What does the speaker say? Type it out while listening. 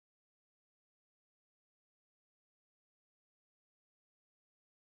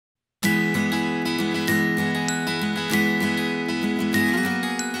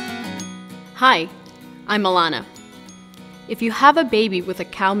Hi, I'm Alana. If you have a baby with a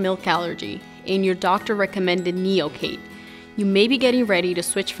cow milk allergy and your doctor recommended Neocate, you may be getting ready to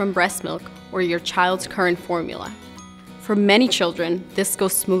switch from breast milk or your child's current formula. For many children, this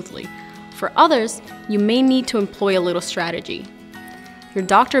goes smoothly. For others, you may need to employ a little strategy. Your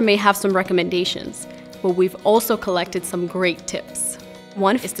doctor may have some recommendations, but we've also collected some great tips.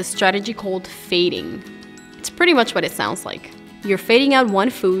 One is the strategy called fading. It's pretty much what it sounds like. You're fading out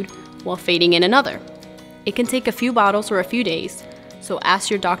one food while fading in another. It can take a few bottles or a few days, so ask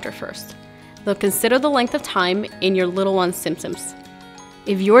your doctor first. They'll consider the length of time and your little one's symptoms.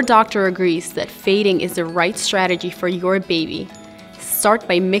 If your doctor agrees that fading is the right strategy for your baby, start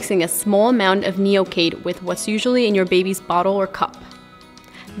by mixing a small amount of Neocate with what's usually in your baby's bottle or cup.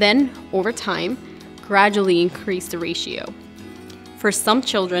 Then, over time, gradually increase the ratio. For some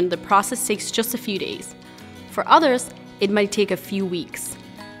children, the process takes just a few days. For others, it might take a few weeks.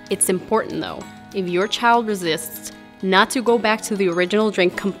 It's important though, if your child resists, not to go back to the original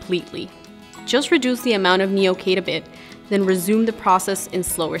drink completely. Just reduce the amount of Neocate a bit, then resume the process in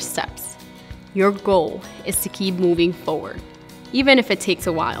slower steps. Your goal is to keep moving forward, even if it takes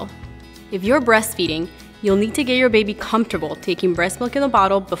a while. If you're breastfeeding, you'll need to get your baby comfortable taking breast milk in a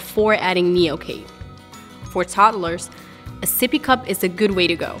bottle before adding Neocate. For toddlers, a sippy cup is a good way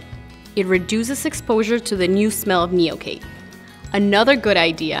to go. It reduces exposure to the new smell of Neocate. Another good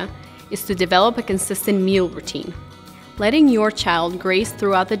idea is to develop a consistent meal routine. Letting your child graze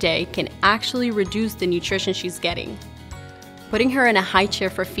throughout the day can actually reduce the nutrition she's getting. Putting her in a high chair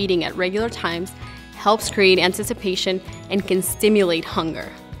for feeding at regular times helps create anticipation and can stimulate hunger.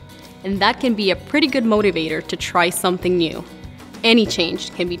 And that can be a pretty good motivator to try something new. Any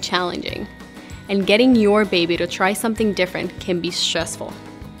change can be challenging, and getting your baby to try something different can be stressful.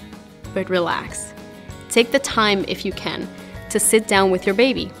 But relax. Take the time, if you can, to sit down with your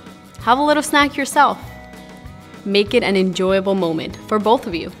baby. Have a little snack yourself. Make it an enjoyable moment for both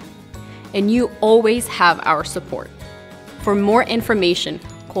of you. And you always have our support. For more information,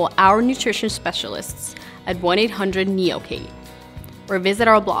 call our nutrition specialists at 1-800-NEOCATE or visit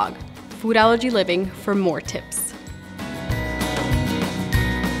our blog, Food Allergy Living, for more tips.